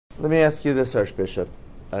Let me ask you this, Archbishop.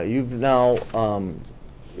 You've now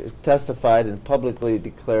testified and publicly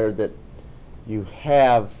declared that you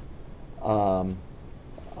have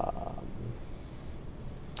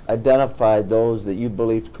identified those that you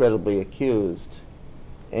believe credibly accused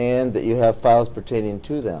and that you have files pertaining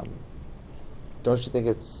to them. Don't you think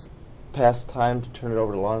it's past time to turn it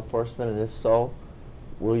over to law enforcement? And if so,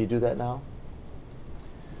 will you do that now?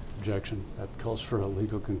 Objection. That calls for a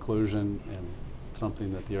legal conclusion and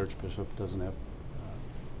something that the Archbishop doesn't have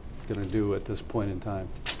going to do at this point in time.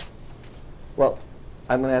 Well,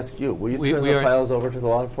 I'm going to ask you, will you turn the files over to the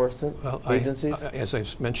law enforcement agencies? As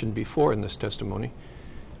I've mentioned before in this testimony,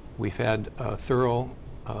 we've had a thorough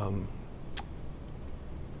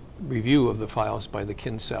review of the files by the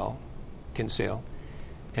Kinsale,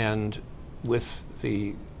 and with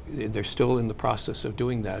they're still in the process of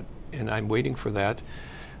doing that, and I'm waiting for that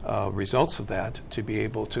results of that to be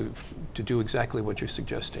able to do exactly what you're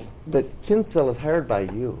suggesting. But Kinsale is hired by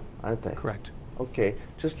you, aren't they? Correct. Okay,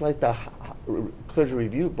 just like the Clergy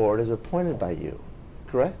Review Board is appointed by you,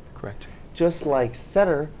 correct? Correct. Just like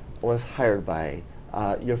Setter was hired by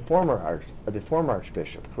the former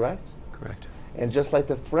Archbishop, correct? Correct. And just like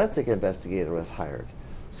the forensic investigator was hired.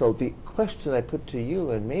 So the question I put to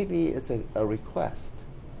you, and maybe it's a request,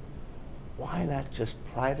 why not just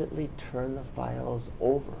privately turn the files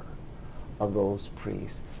over of those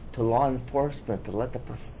priests to law enforcement to let the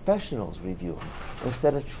professionals review them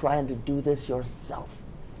instead of trying to do this yourself?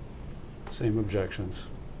 Same objections.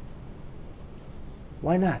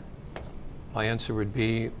 Why not? My answer would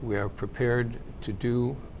be we are prepared to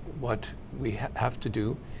do what we have to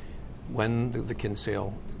do when the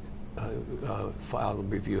Kinsale file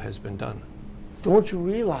review has been done. Don't you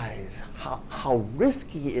realize how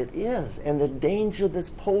risky it is and the danger that's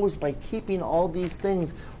posed by keeping all these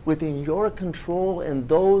things within your control and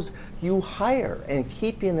those you hire, and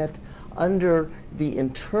keeping it under the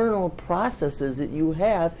internal processes that you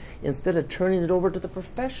have instead of turning it over to the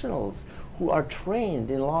professionals who are trained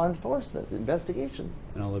in law enforcement investigation?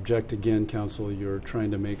 And I'll object again, counsel. You're trying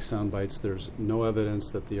to make sound bites. There's no evidence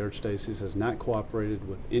that the Archdiocese has not cooperated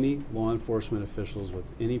with any law enforcement officials, with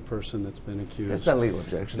any person that's been accused. That's not a legal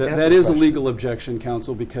objection. That is a legal objection,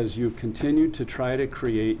 counsel, because you've continued to try to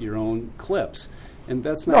create your own clips. And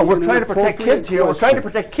that's not. No, we're trying to protect kids here. We're trying to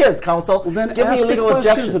protect kids, counsel. Well, then give me a legal questions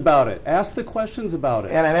objection about it. Ask the questions about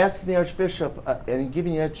it. And I'm asking the Archbishop and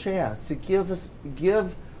giving you a chance to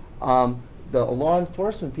give the law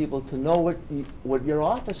enforcement people to know what your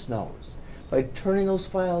office knows by turning those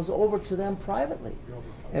files over to them privately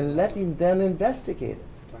and letting them investigate it.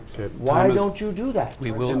 Okay, why don't you do that?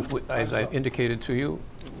 We will, as I indicated to you,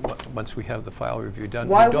 once we have the file review done.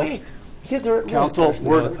 Why wait? Kids are at counsel, risk.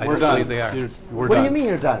 we're I done. don't believe they are. What do you mean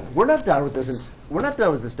you're done? We're not done with this. We're not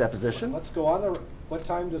done with this deposition. Let's go on. What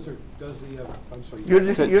time does the I'm sorry.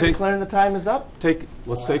 You're declaring the time is up?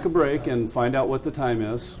 Let's take a break and find out what the time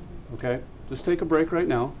is. Okay? Just take a break right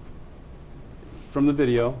now from the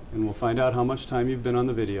video, and we'll find out how much time you've been on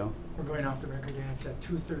the video. We're going off the record at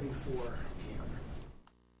 2:34.